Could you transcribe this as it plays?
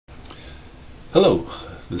Hello,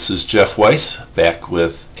 this is Jeff Weiss back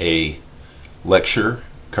with a lecture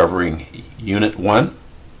covering Unit 1.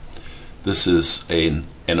 This is an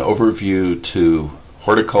overview to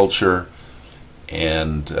horticulture,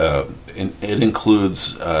 and it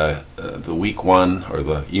includes the Week 1 or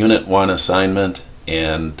the Unit 1 assignment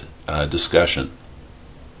and discussion.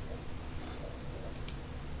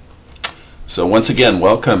 So once again,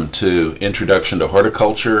 welcome to Introduction to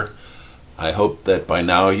Horticulture. I hope that by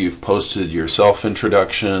now you've posted your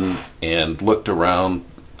self-introduction and looked around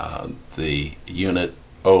the Unit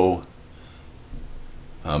O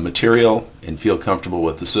material and feel comfortable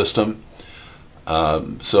with the system.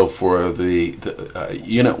 So for the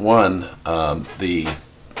Unit 1, the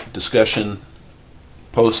discussion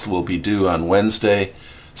post will be due on Wednesday,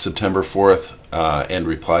 September 4th, and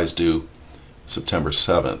replies due September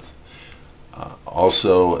 7th.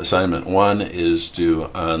 Also, assignment 1 is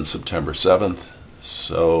due on September 7th,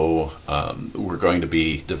 so we're going to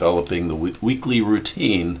be developing the weekly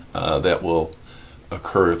routine that will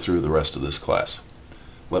occur through the rest of this class.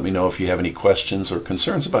 Let me know if you have any questions or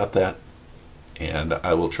concerns about that, and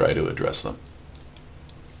I will try to address them.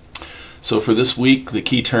 So for this week, the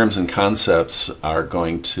key terms and concepts are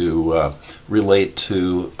going to relate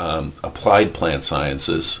to applied plant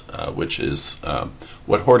sciences, which is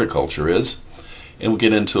what horticulture is. And we'll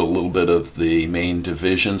get into a little bit of the main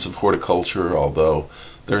divisions of horticulture, although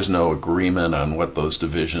there's no agreement on what those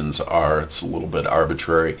divisions are. It's a little bit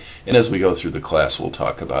arbitrary. And as we go through the class, we'll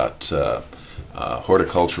talk about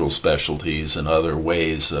horticultural specialties and other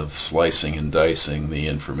ways of slicing and dicing the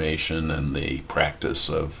information and the practice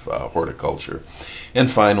of horticulture.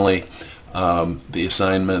 And finally, the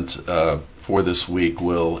assignment for this week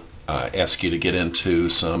will ask you to get into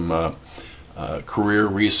some career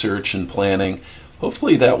research and planning.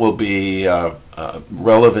 Hopefully that will be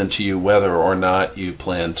relevant to you whether or not you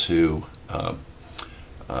plan to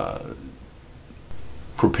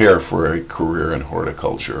prepare for a career in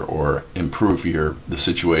horticulture or improve the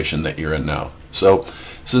situation that you're in now. So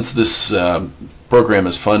since this program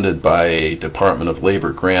is funded by a Department of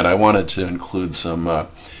Labor grant, I wanted to include some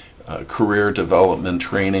career development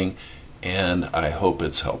training, and I hope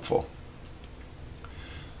it's helpful.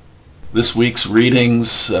 This week's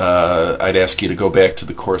readings, I'd ask you to go back to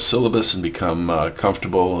the course syllabus and become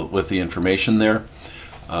comfortable with the information there.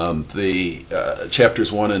 The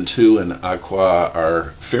chapters 1 and 2 in Aqua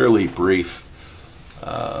are fairly brief.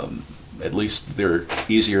 At least they're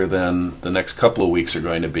easier than the next couple of weeks are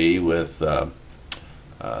going to be with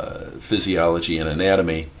physiology and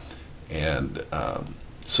anatomy. And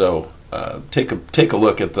so take a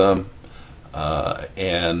look at them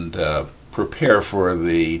and prepare for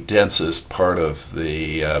the densest part of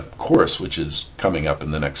the course, which is coming up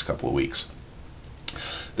in the next couple of weeks.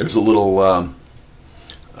 There's a little,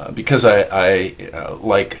 because I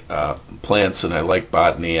like plants and I like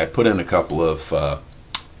botany, I put in a couple of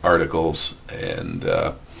articles, and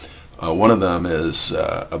one of them is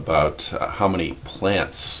about how many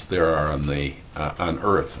plants there are on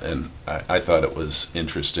Earth, and I thought it was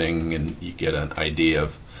interesting, and you get an idea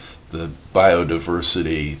of the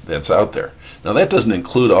biodiversity that's out there. Now that doesn't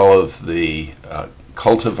include all of the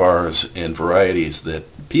cultivars and varieties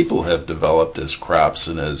that people have developed as crops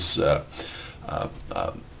and as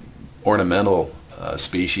ornamental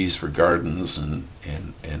species for gardens and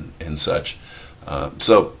such.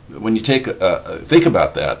 So when you think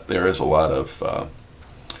about that, there is a lot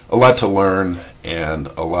to learn, and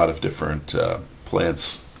a lot of different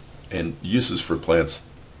plants and uses for plants.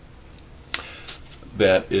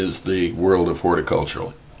 That is the world of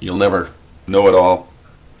horticulture. You'll never know it all,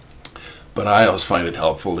 but I always find it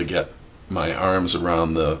helpful to get my arms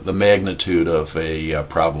around the magnitude of a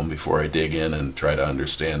problem before I dig in and try to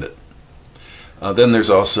understand it. Then there's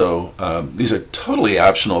also, these are totally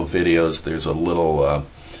optional videos. There's a little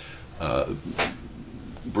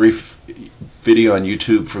brief video on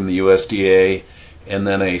YouTube from the USDA, and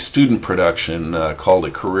then a student production called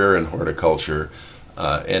A Career in Horticulture.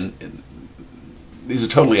 And these are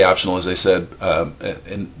totally optional, as I said,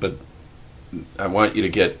 but I want you to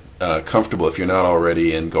get comfortable, if you're not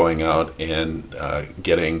already, in going out and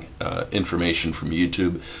getting information from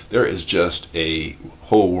YouTube. There is just a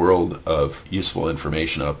whole world of useful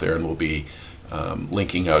information out there, and we'll be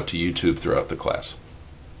linking out to YouTube throughout the class.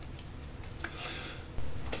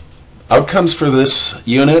 Outcomes for this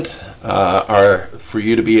unit are for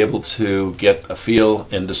you to be able to get a feel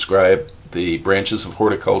and describe the branches of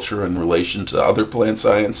horticulture in relation to other plant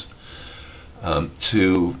science,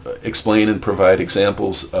 to explain and provide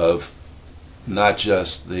examples of not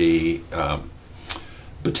just the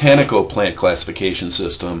botanical plant classification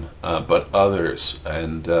system, but others,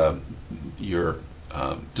 and your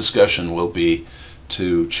discussion will be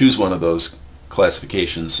to choose one of those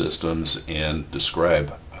classification systems and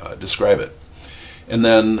describe it. And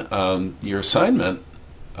then your assignment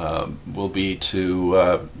will be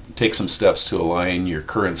to take some steps to align your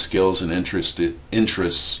current skills and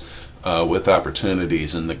interests with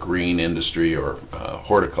opportunities in the green industry or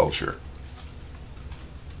horticulture.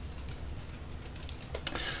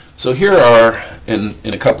 So here are, in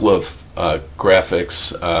a couple of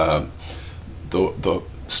graphics, the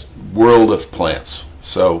world of plants.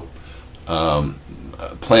 So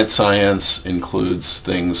plant science includes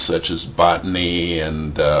things such as botany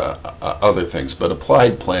and other things, but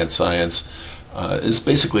applied plant science is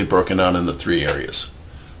basically broken down into three areas.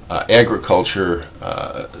 Agriculture,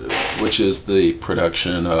 which is the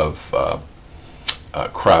production of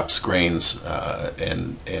crops, grains,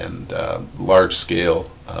 and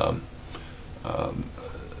large-scale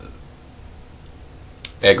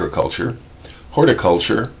agriculture.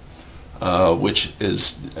 Horticulture, which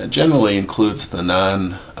generally includes the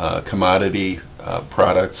non-commodity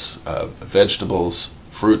products, vegetables,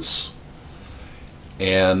 fruits,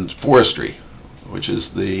 and forestry, which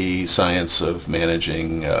is the science of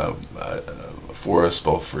managing forests,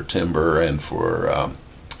 both for timber and for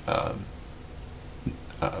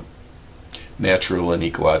natural and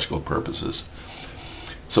ecological purposes.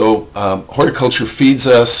 So horticulture feeds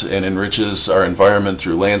us and enriches our environment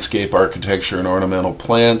through landscape, architecture, and ornamental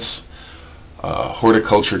plants.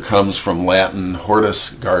 Horticulture comes from Latin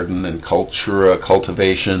hortus, garden, and cultura,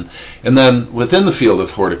 cultivation. And then within the field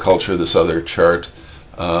of horticulture, this other chart,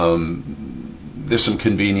 there's some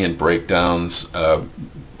convenient breakdowns.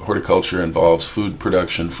 Horticulture involves food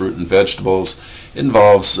production, fruit and vegetables. It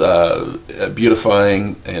involves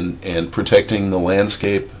beautifying and protecting the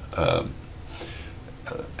landscape,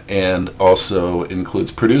 and also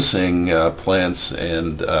includes producing plants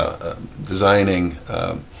and designing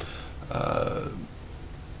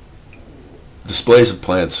displays of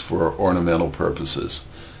plants for ornamental purposes.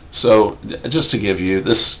 So just to give you,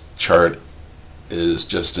 this chart is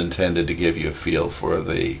just intended to give you a feel for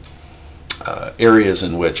the areas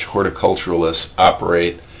in which horticulturalists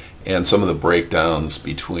operate and some of the breakdowns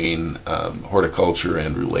between horticulture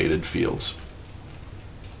and related fields.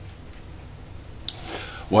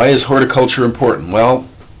 Why is horticulture important? Well,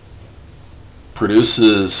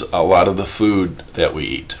 produces a lot of the food that we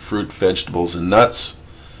eat, fruit, vegetables, and nuts.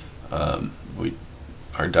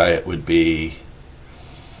 Our diet would be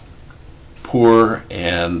poor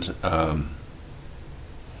and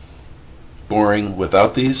boring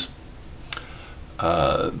without these.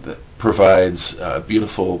 That provides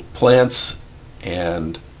beautiful plants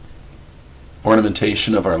and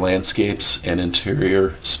ornamentation of our landscapes and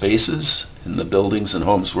interior spaces in the buildings and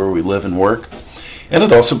homes where we live and work. And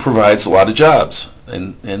it also provides a lot of jobs.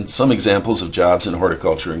 And some examples of jobs in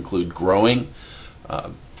horticulture include growing,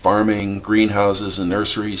 farming, greenhouses, and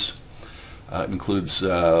nurseries. It includes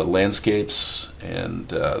landscapes and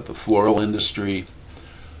the floral industry,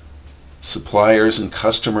 suppliers and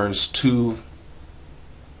customers to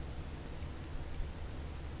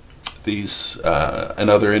these and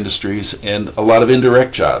other industries, and a lot of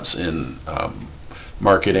indirect jobs in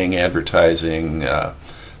marketing, advertising,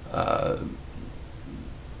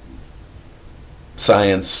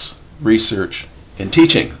 science, research, and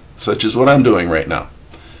teaching, such as what I'm doing right now.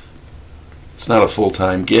 It's not a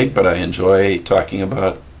full-time gig, but I enjoy talking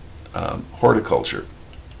about horticulture.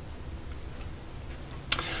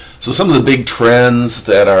 So some of the big trends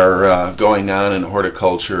that are going on in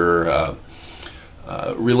horticulture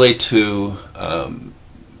relate to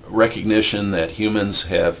recognition that humans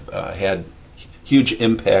have had huge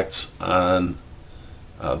impacts on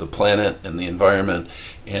the planet and the environment,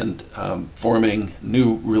 and forming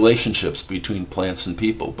new relationships between plants and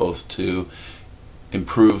people, both to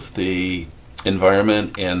improve the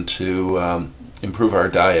environment and to improve our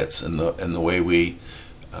diets and the way we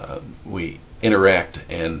interact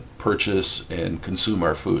and purchase and consume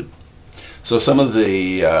our food. So some of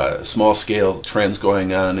the small-scale trends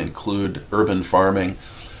going on include urban farming.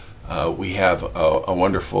 We have a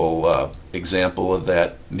wonderful example of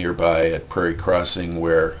that nearby at Prairie Crossing,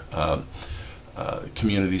 where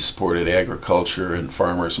community-supported agriculture and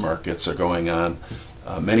farmers markets are going on.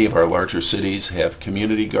 Many of our larger cities have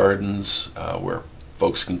community gardens where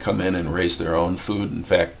folks can come in and raise their own food. In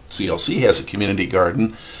fact, CLC has a community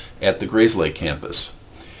garden at the Grayslake campus.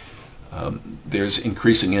 There's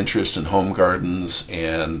increasing interest in home gardens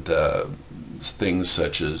and things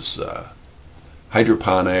such as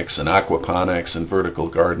hydroponics and aquaponics and vertical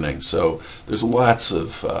gardening. So there's lots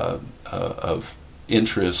of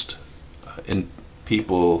interest in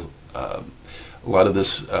people A lot of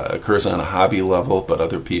this occurs on a hobby level, but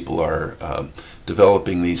other people are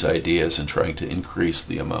developing these ideas and trying to increase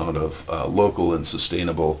the amount of local and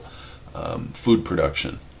sustainable food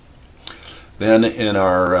production. Then in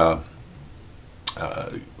our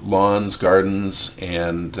lawns, gardens,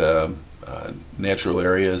 and natural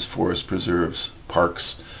areas, forest preserves,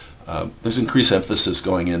 parks, there's increased emphasis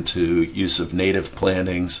going into use of native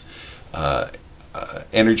plantings,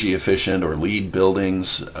 energy efficient or LEED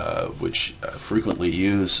buildings, which frequently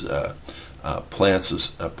use plants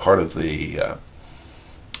as a part of the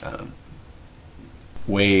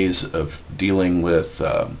ways of dealing with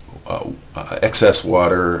excess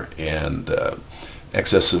water and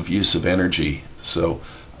excessive use of energy. So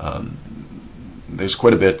there's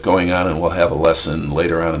quite a bit going on, and we'll have a lesson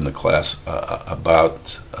later on in the class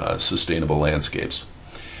about sustainable landscapes.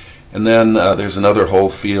 And then there's another whole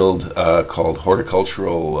field called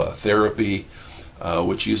horticultural therapy,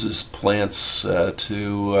 which uses plants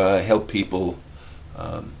to help people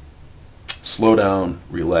slow down,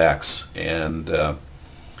 relax, and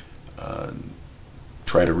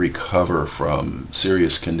try to recover from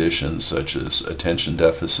serious conditions such as attention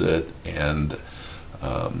deficit and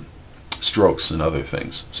strokes and other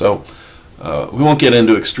things. So we won't get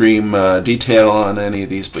into extreme detail on any of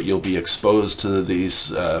these, but you'll be exposed to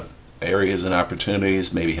these areas and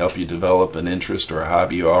opportunities, maybe help you develop an interest or a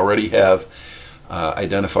hobby you already have,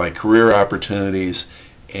 identify career opportunities,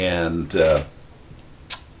 and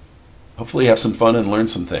hopefully have some fun and learn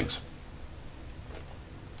some things.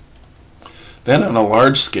 Then on a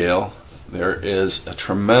large scale, there is a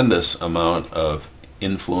tremendous amount of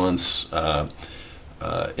influence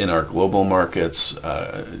in our global markets.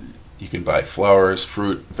 You can buy flowers,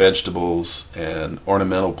 fruit, vegetables, and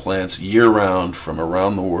ornamental plants year-round from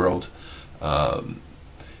around the world,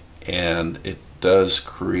 and it does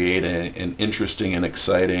create an interesting and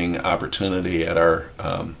exciting opportunity at our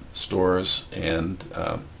stores and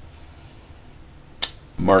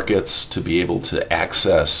markets to be able to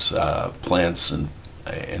access plants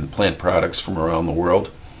and plant products from around the world.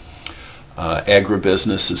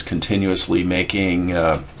 Agribusiness is continuously making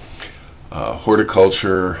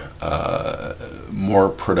horticulture more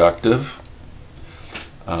productive,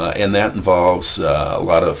 and that involves a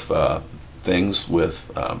lot of things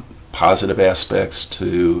with positive aspects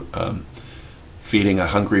to feeding a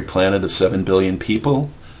hungry planet of 7 billion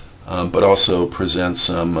people, but also presents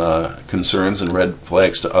some concerns and red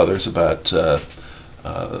flags to others about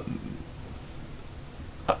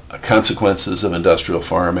consequences of industrial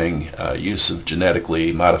farming, use of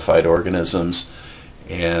genetically modified organisms,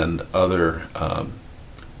 and other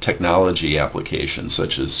technology applications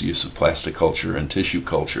such as use of plastic culture and tissue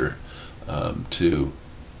culture to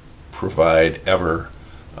provide ever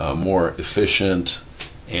more efficient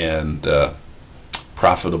and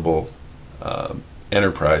profitable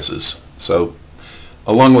enterprises. So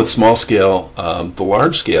along with small scale, the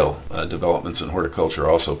large scale developments in horticulture are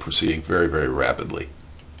also proceeding very, very rapidly.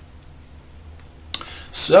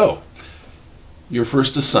 So your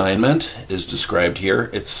first assignment is described here.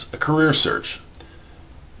 It's a career search.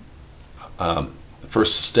 The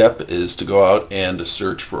first step is to go out and to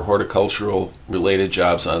search for horticultural related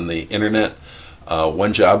jobs on the internet.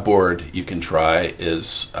 One job board you can try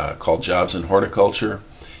is called Jobs in Horticulture,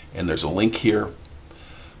 and there's a link here.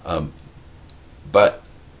 But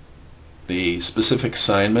the specific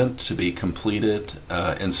assignment to be completed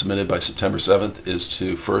and submitted by September 7th is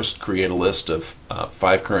to first create a list of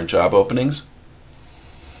 5 current job openings.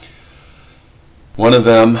 One of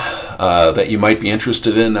them that you might be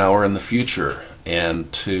interested in now or in the future,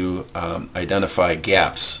 and to identify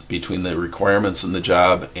gaps between the requirements in the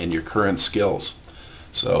job and your current skills.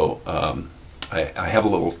 So I have a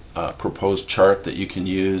little proposed chart that you can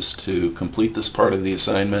use to complete this part of the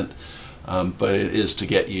assignment, but it is to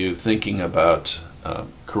get you thinking about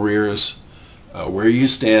careers, where you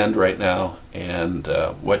stand right now, and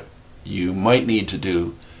what you might need to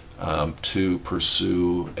do to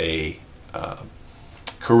pursue a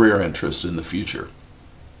career interest in the future.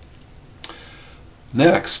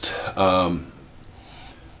 Next,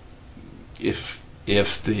 if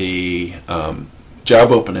the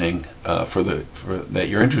job opening that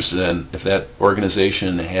you're interested in, if that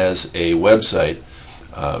organization has a website,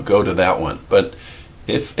 go to that one. But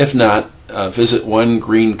if not, visit one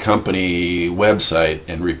green company website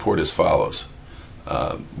and report as follows.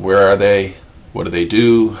 Where are they? What do they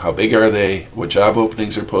do? How big are they? What job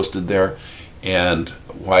openings are posted there? And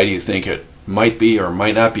why do you think it might be or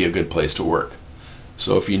might not be a good place to work?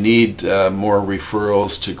 So if you need more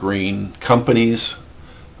referrals to green companies,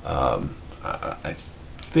 I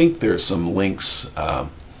think there's some links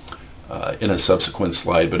in a subsequent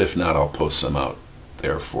slide, but if not, I'll post some out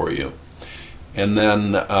there for you. And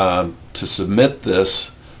then to submit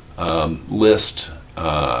this list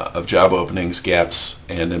of job openings, gaps,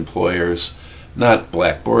 and employers, not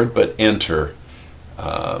Blackboard, but enter,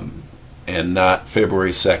 and not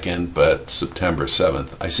February 2nd, but September 7th.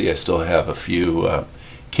 I see I still have a few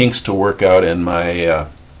kinks to work out in my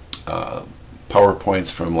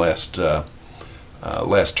PowerPoints from last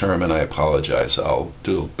term, and I apologize. I'll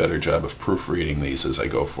do a better job of proofreading these as I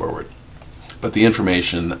go forward. But the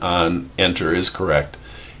information on enter is correct,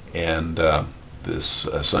 and this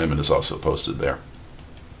assignment is also posted there.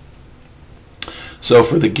 So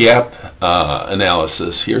for the gap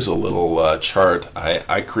analysis, here's a little chart.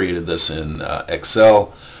 I created this in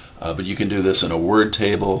Excel, but you can do this in a Word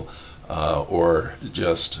table or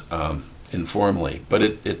just informally. But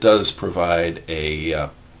it does provide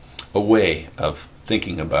a way of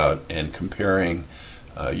thinking about and comparing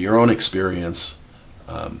your own experience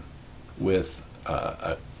with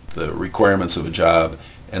the requirements of a job,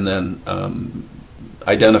 and then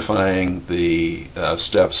identifying the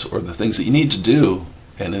steps or the things that you need to do,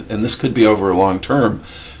 and this could be over a long term,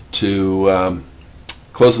 to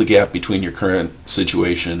close the gap between your current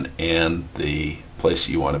situation and the place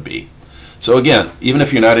you want to be. So again, even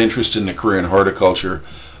if you're not interested in a career in horticulture,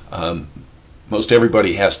 most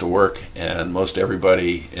everybody has to work, and most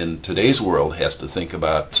everybody in today's world has to think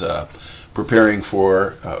about preparing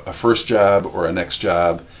for a first job or a next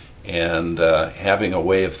job, and having a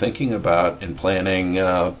way of thinking about and planning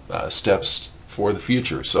steps for the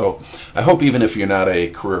future. So I hope, even if you're not a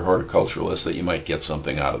career horticulturalist, that you might get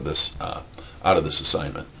something out of this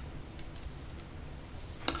assignment.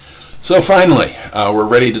 So finally, we're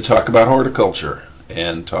ready to talk about horticulture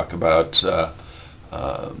and talk about,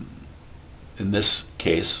 in this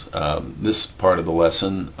case, this part of the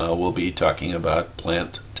lesson, we'll be talking about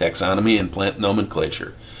plant taxonomy and plant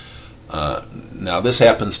nomenclature. Now this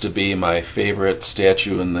happens to be my favorite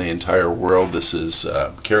statue in the entire world. This is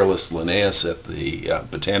Carolus Linnaeus at the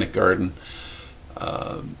Botanic Garden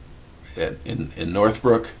in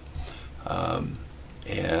Northbrook.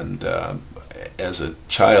 As a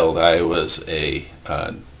child, I was a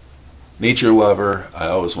nature lover. I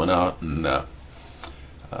always went out and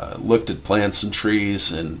looked at plants and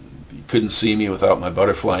trees, and you couldn't see me without my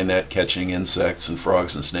butterfly net catching insects and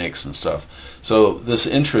frogs and snakes and stuff. So this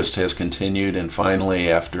interest has continued, and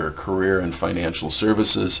finally, after a career in financial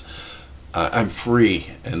services, I'm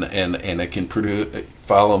free, and I can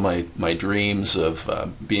follow my dreams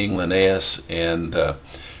of being Linnaeus and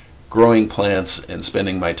growing plants and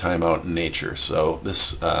spending my time out in nature. So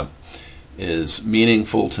this is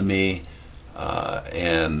meaningful to me,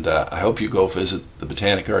 and I hope you go visit the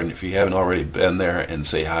Botanic Garden if you haven't already been there, and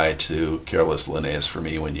say hi to Carolus Linnaeus for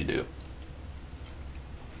me when you do.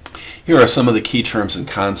 Here are some of the key terms and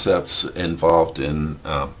concepts involved in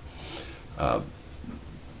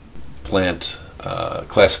plant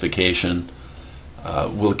classification.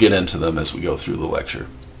 We'll get into them as we go through the lecture.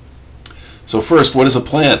 So first, what is a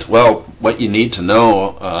plant? Well, what you need to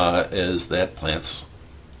know is that plants,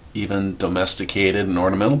 even domesticated and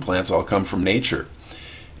ornamental plants, all come from nature.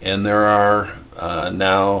 And there are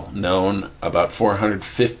now known about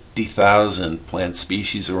 450,000 plant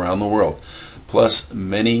species around the world, plus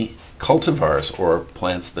many cultivars, or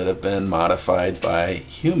plants that have been modified by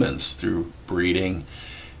humans through breeding.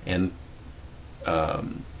 And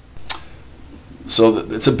so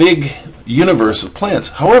it's a big universe of plants.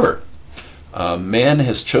 However, man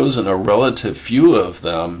has chosen a relative few of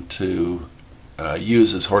them to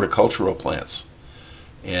use as horticultural plants.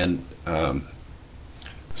 And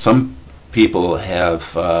some people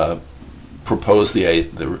have proposed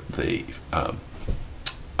the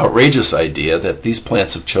outrageous idea that these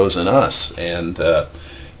plants have chosen us, and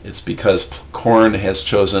it's because corn has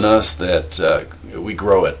chosen us that we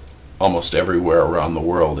grow it almost everywhere around the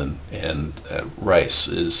world, and rice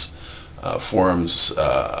forms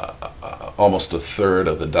almost a third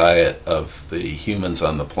of the diet of the humans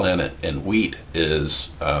on the planet, and wheat is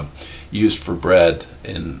used for bread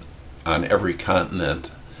on every continent.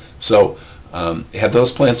 So have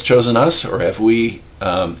those plants chosen us, or have we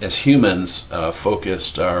as humans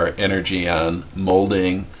focused our energy on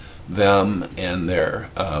molding them and their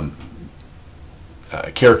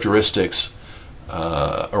characteristics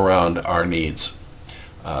around our needs?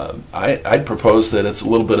 I'd propose that it's a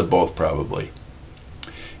little bit of both, probably.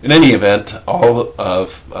 In any event, all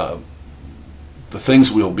of the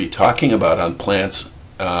things we'll be talking about on plants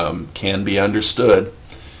can be understood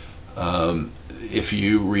if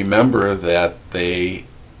you remember that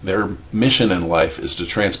their mission in life is to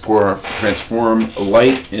transform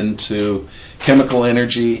light into chemical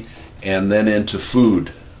energy, and then into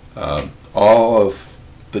food, all of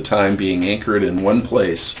the time being anchored in one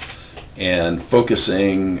place and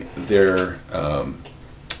focusing their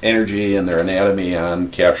energy and their anatomy on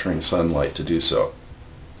capturing sunlight to do so.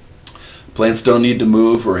 Plants don't need to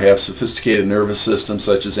move or have sophisticated nervous systems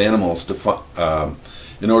such as animals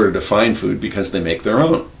in order to find food, because they make their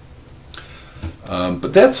own.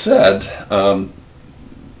 But that said,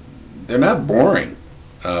 they're not boring.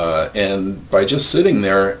 And by just sitting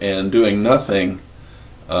there and doing nothing,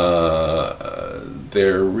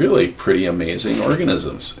 they're really pretty amazing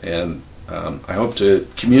organisms. And I hope to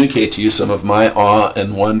communicate to you some of my awe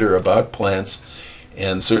and wonder about plants,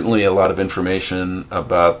 and certainly a lot of information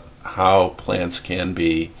about how plants can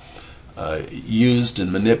be used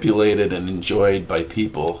and manipulated and enjoyed by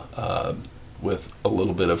people with a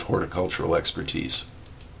little bit of horticultural expertise.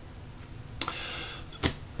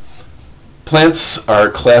 Plants are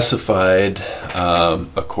classified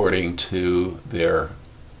according to their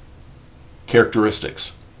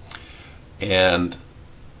characteristics, and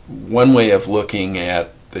one way of looking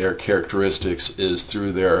at their characteristics is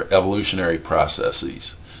through their evolutionary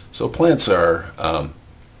processes. So plants are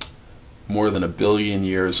more than 1 billion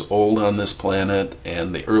years old on this planet,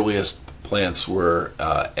 and the earliest plants were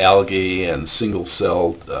algae and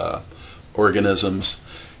single-celled organisms,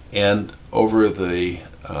 and over the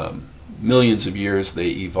millions of years they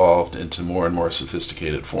evolved into more and more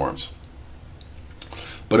sophisticated forms.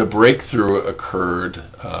 But a breakthrough occurred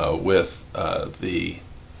with the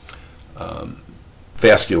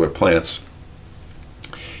vascular plants,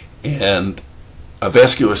 and a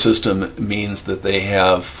vascular system means that they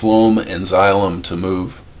have phloem and xylem to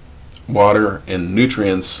move water and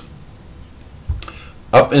nutrients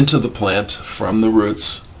up into the plant from the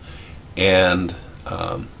roots, and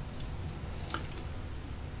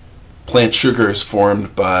plant sugars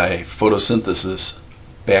formed by photosynthesis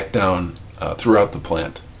back down throughout the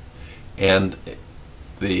plant. And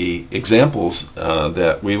the examples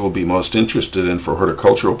that we will be most interested in for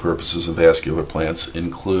horticultural purposes of vascular plants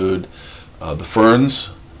include the ferns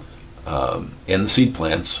and the seed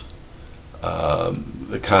plants,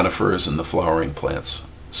 the conifers and the flowering plants.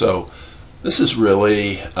 So this is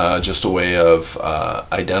really just a way of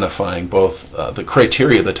identifying both the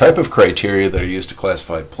criteria, the type of criteria that are used to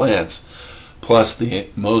classify plants, plus the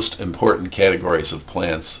most important categories of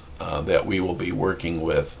plants that we will be working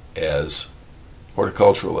with as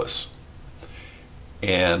horticulturalists.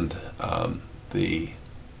 And the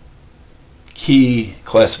key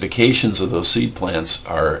classifications of those seed plants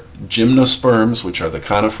are gymnosperms, which are the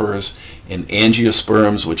conifers, and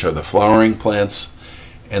angiosperms, which are the flowering plants.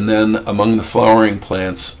 And then among the flowering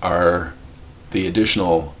plants are the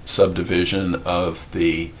additional subdivision of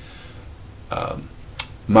the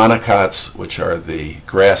monocots, which are the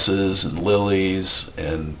grasses and lilies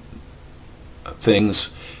and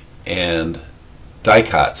things, and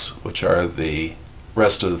dicots, which are the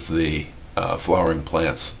rest of the flowering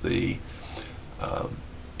plants, the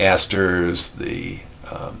asters, the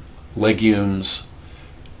legumes,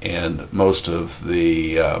 and most of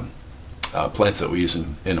the plants that we use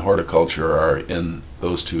in horticulture are in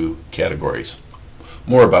those two categories.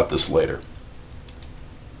 More about this later.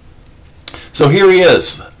 So here he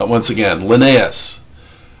is, once again, Linnaeus,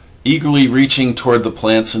 eagerly reaching toward the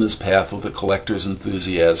plants in his path with a collector's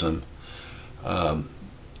enthusiasm.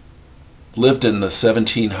 Lived in the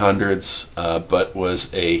 1700s, but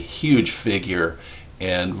was a huge figure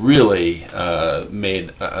and really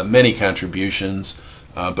made many contributions.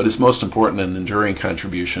 But his most important and enduring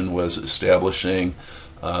contribution was establishing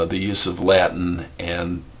the use of Latin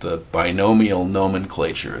and the binomial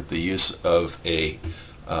nomenclature, the use of a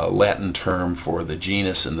Latin term for the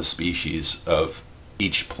genus and the species of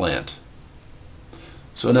each plant.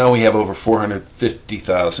 So now we have over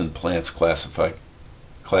 450,000 plants classified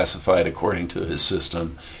according to his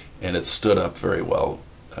system, and it stood up very well.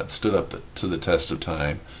 It stood up to the test of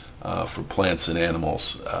time for plants and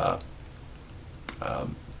animals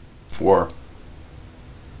for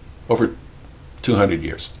over 200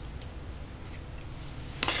 years.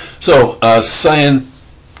 So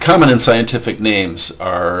common and scientific names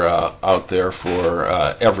are out there for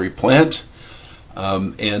every plant,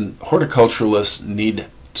 and horticulturalists need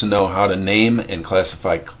to know how to name and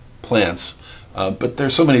classify plants, but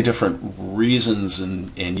there's so many different reasons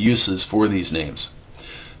and uses for these names.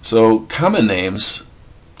 So common names,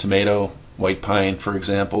 tomato, white pine, for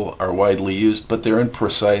example, are widely used, but they're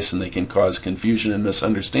imprecise and they can cause confusion and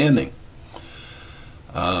misunderstanding.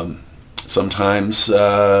 Sometimes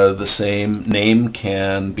the same name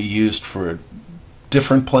can be used for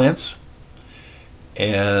different plants,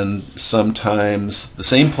 and sometimes the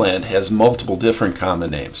same plant has multiple different common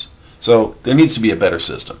names. So there needs to be a better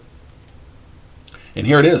system. And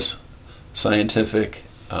here it is, scientific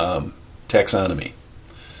taxonomy.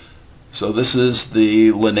 So this is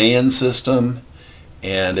the Linnaean system,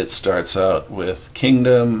 and it starts out with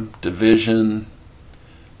kingdom, division,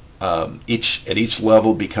 at each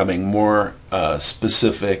level becoming more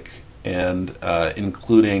specific and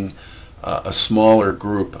including a smaller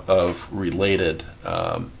group of related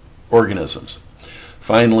organisms.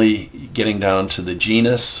 Finally, getting down to the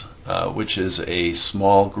genus, which is a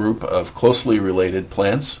small group of closely related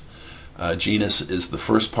plants. Genus is the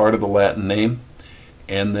first part of the Latin name,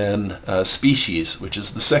 and then species, which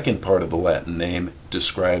is the second part of the Latin name,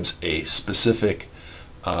 describes a specific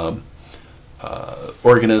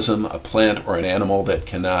organism, a plant or an animal that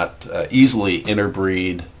cannot easily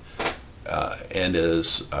interbreed and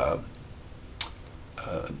is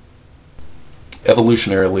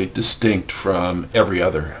evolutionarily distinct from every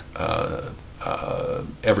other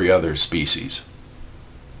species.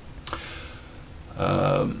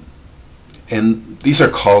 And these are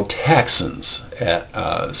called taxons.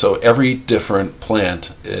 So every different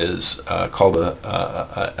plant is called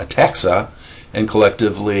a taxa, and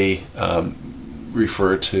collectively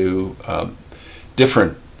refer to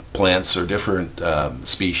different plants or different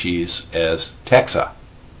species as taxa.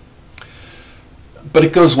 But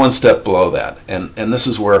it goes one step below that, and this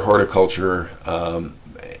is where horticulture,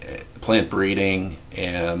 plant breeding,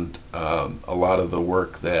 and a lot of the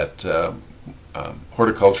work that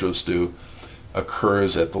horticulturists do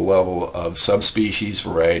occurs at the level of subspecies,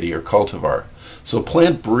 variety, or cultivar. So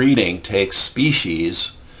plant breeding takes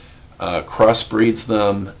species, crossbreeds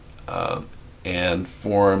them, and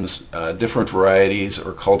forms different varieties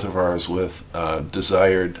or cultivars with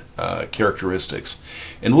desired characteristics.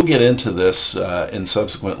 And we'll get into this in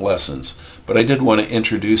subsequent lessons. But I did want to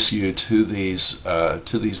introduce you to these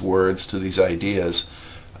words, to these ideas,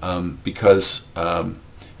 because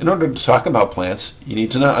in order to talk about plants, you need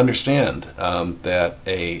to understand that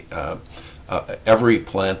every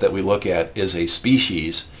plant that we look at is a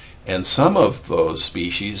species, and some of those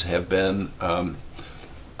species have been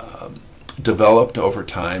developed over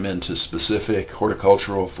time into specific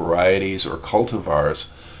horticultural varieties or cultivars,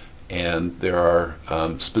 and there are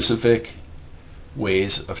specific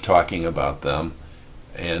ways of talking about them,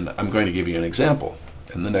 and I'm going to give you an example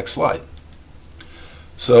in the next slide.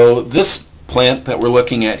 So this plant that we're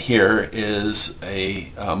looking at here is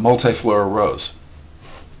a multiflora rose.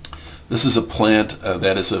 This is a plant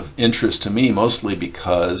that is of interest to me mostly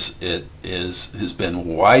because it has been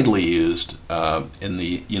widely used in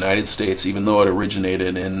the United States, even though it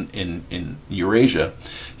originated in Eurasia.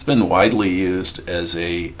 It's been widely used as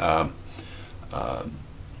a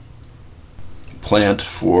plant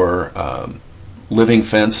for living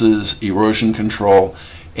fences, erosion control,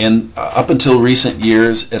 and up until recent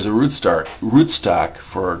years as a rootstock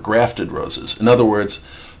for grafted roses. In other words,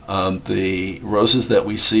 the roses that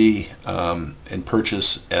we see and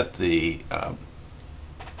purchase at the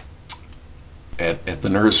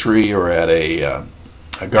nursery or at a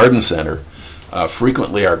garden center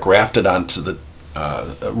frequently are grafted onto the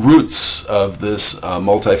roots of this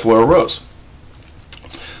multiflora rose.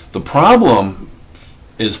 The problem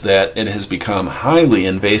is that it has become highly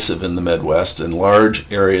invasive in the Midwest, and large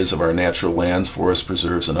areas of our natural lands, forest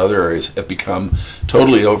preserves, and other areas have become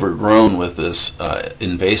totally overgrown with this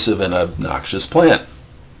invasive and obnoxious plant.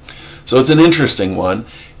 So it's an interesting one,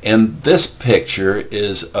 and this picture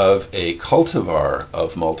is of a cultivar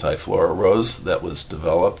of multiflora rose that was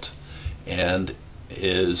developed and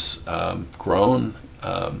is grown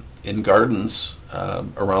in gardens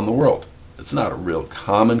around the world. It's not a real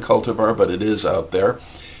common cultivar, but it is out there,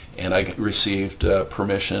 and I received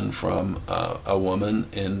permission from a woman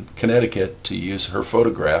in Connecticut to use her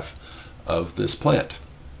photograph of this plant.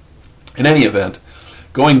 In any event,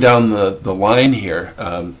 going down the line here,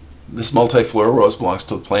 this multiflora rose belongs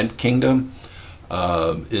to the plant kingdom,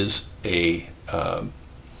 is a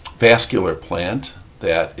vascular plant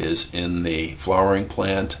that is in the flowering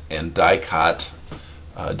plant and dicot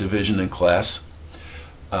division and class.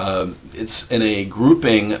 It's in a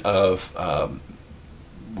grouping of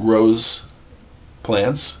rose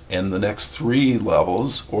plants, and the next three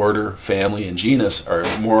levels, order, family, and genus, are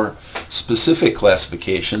more specific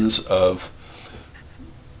classifications of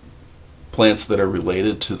plants that are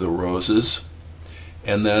related to the roses.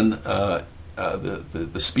 And then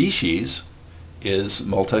the species is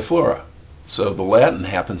multiflora. So the Latin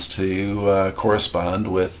happens to correspond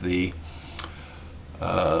with the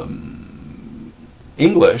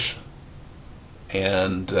English,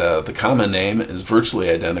 and the common name is virtually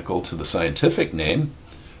identical to the scientific name,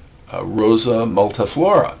 Rosa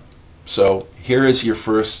multiflora. So here is your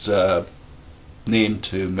first name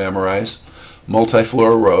to memorize.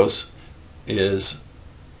 Multiflora rose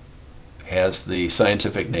has the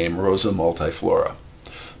scientific name Rosa multiflora.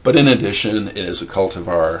 But in addition, it is a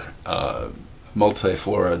cultivar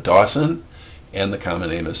Multiflora Dawson, and the common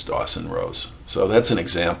name is Dawson rose. So that's an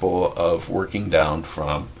example of working down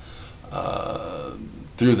from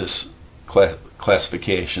through this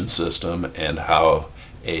classification system and how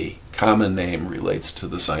a common name relates to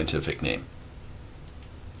the scientific name.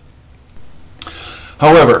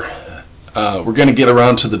 However, we're going to get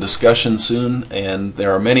around to the discussion soon, and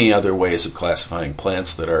there are many other ways of classifying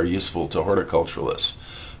plants that are useful to horticulturalists.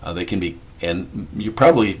 They can be, and you're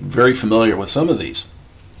probably very familiar with some of these.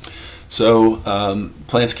 So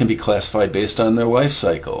plants can be classified based on their life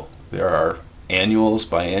cycle. There are annuals,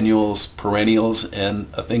 biennials, perennials, and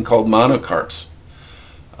a thing called monocarps.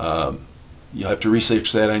 You'll have to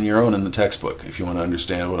research that on your own in the textbook if you want to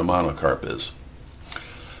understand what a monocarp is.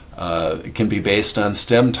 It can be based on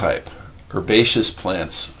stem type. Herbaceous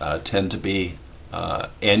plants tend to be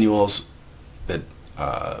annuals that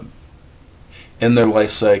end their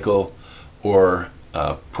life cycle, or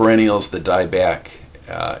perennials that die back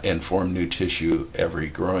and form new tissue every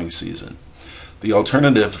growing season. The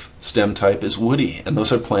alternative stem type is woody, and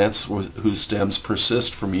those are plants whose stems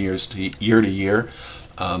persist from year to year.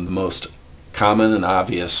 The most common and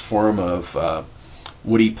obvious form of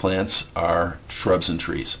woody plants are shrubs and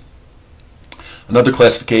trees. Another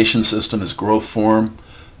classification system is growth form.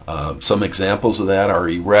 Some examples of that are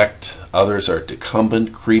erect, others are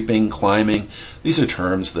decumbent, creeping, climbing. These are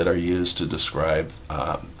terms that are used to describe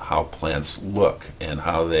how plants look and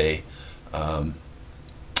how they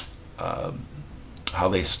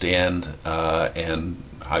stand and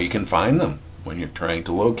how you can find them when you're trying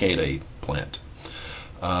to locate a plant.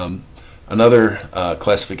 Another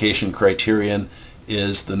classification criterion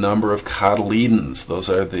is the number of cotyledons. Those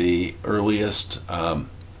are the earliest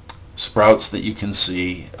sprouts that you can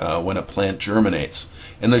see when a plant germinates.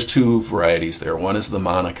 And there's two varieties there. One is the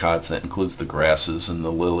monocots, that includes the grasses and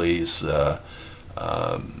the lilies, the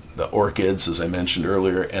orchids, as I mentioned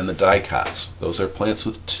earlier, and the dicots. Those are plants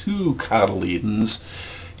with two cotyledons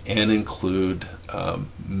and include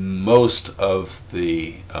most of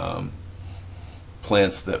the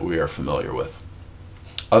plants that we are familiar with.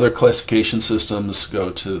 Other classification systems go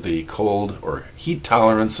to the cold or heat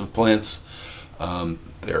tolerance of plants,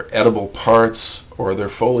 their edible parts, or their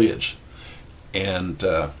foliage. And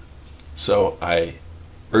so I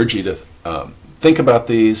urge you to think about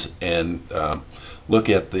these and look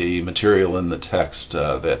at the material in the text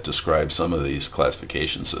that describes some of these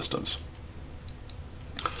classification systems.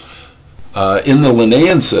 In the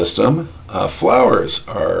Linnaean system, flowers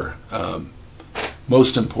are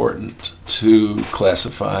most important to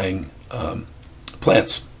classifying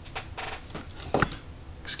plants.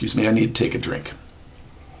 Excuse me, I need to take a drink.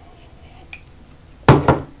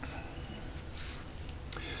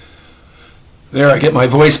 There, I get my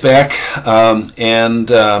voice back, and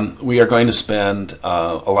we are going to spend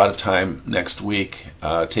a lot of time next week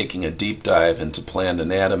taking a deep dive into plant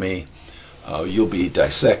anatomy. You'll be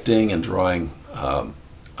dissecting and drawing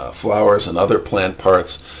flowers and other plant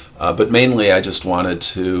parts, but mainly I just wanted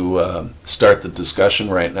to start the discussion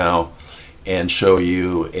right now and show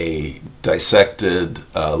you a dissected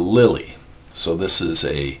lily. So this is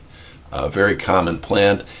a very common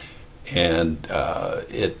plant, and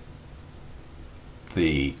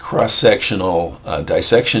the cross-sectional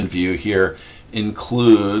dissection view here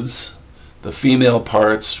includes the female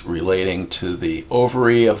parts relating to the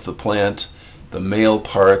ovary of the plant, the male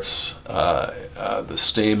parts, the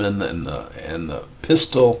stamen and the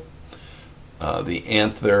pistil,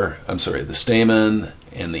 the stamen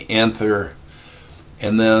and the anther,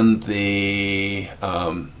 and then the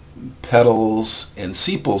petals and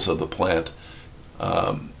sepals of the plant.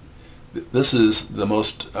 This is the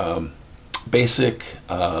most basic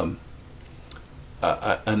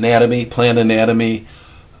anatomy, plant anatomy,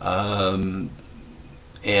 and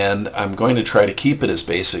I'm going to try to keep it as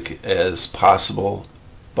basic as possible,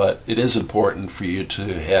 but it is important for you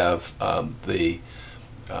to have the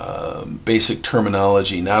basic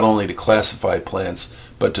terminology not only to classify plants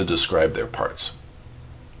but to describe their parts.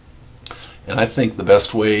 And I think the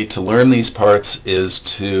best way to learn these parts is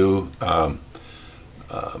to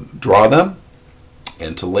draw them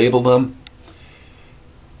and to label them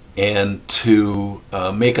and to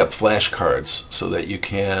make up flashcards so that you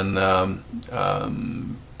can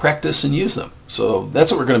practice and use them. So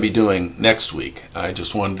that's what we're going to be doing next week. I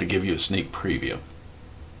just wanted to give you a sneak preview.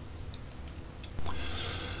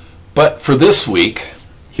 But for this week,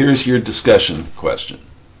 here's your discussion question.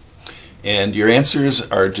 And your answers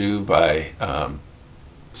are due by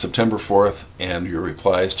September 4th, and your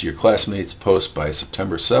replies to your classmates post by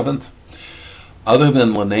September 7th. Other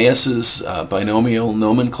than Linnaeus's binomial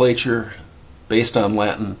nomenclature based on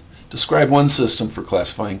Latin, describe one system for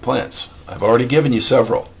classifying plants. I've already given you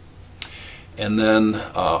several. And then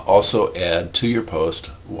also add to your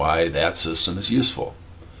post why that system is useful.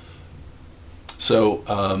 So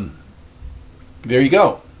there you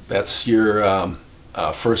go. That's your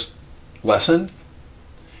first lesson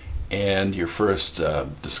and your first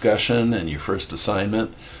discussion and your first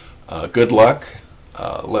assignment. Good luck.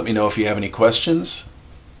 Let me know if you have any questions,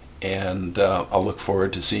 and I'll look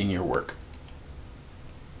forward to seeing your work.